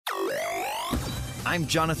I'm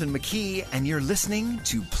Jonathan McKee, and you're listening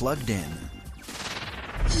to Plugged In.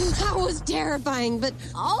 That was terrifying, but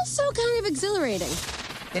also kind of exhilarating.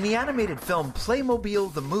 In the animated film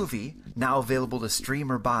Playmobil the Movie, now available to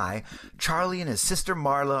stream or buy, Charlie and his sister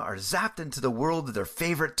Marla are zapped into the world of their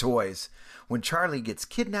favorite toys. When Charlie gets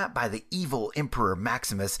kidnapped by the evil Emperor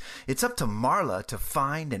Maximus, it's up to Marla to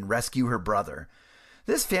find and rescue her brother.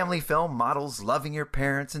 This family film models loving your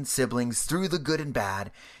parents and siblings through the good and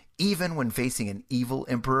bad, even when facing an evil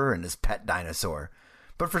emperor and his pet dinosaur.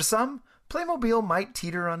 But for some, Playmobil might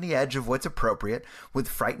teeter on the edge of what's appropriate, with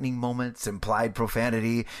frightening moments, implied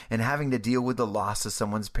profanity, and having to deal with the loss of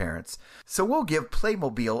someone's parents. So we'll give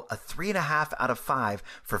Playmobil a 3.5 out of 5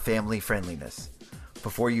 for family friendliness.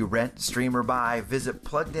 Before you rent, stream, or buy, visit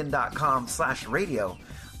pluggedin.com/radio.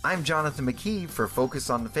 I'm Jonathan McKee for Focus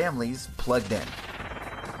on the Family's Plugged In.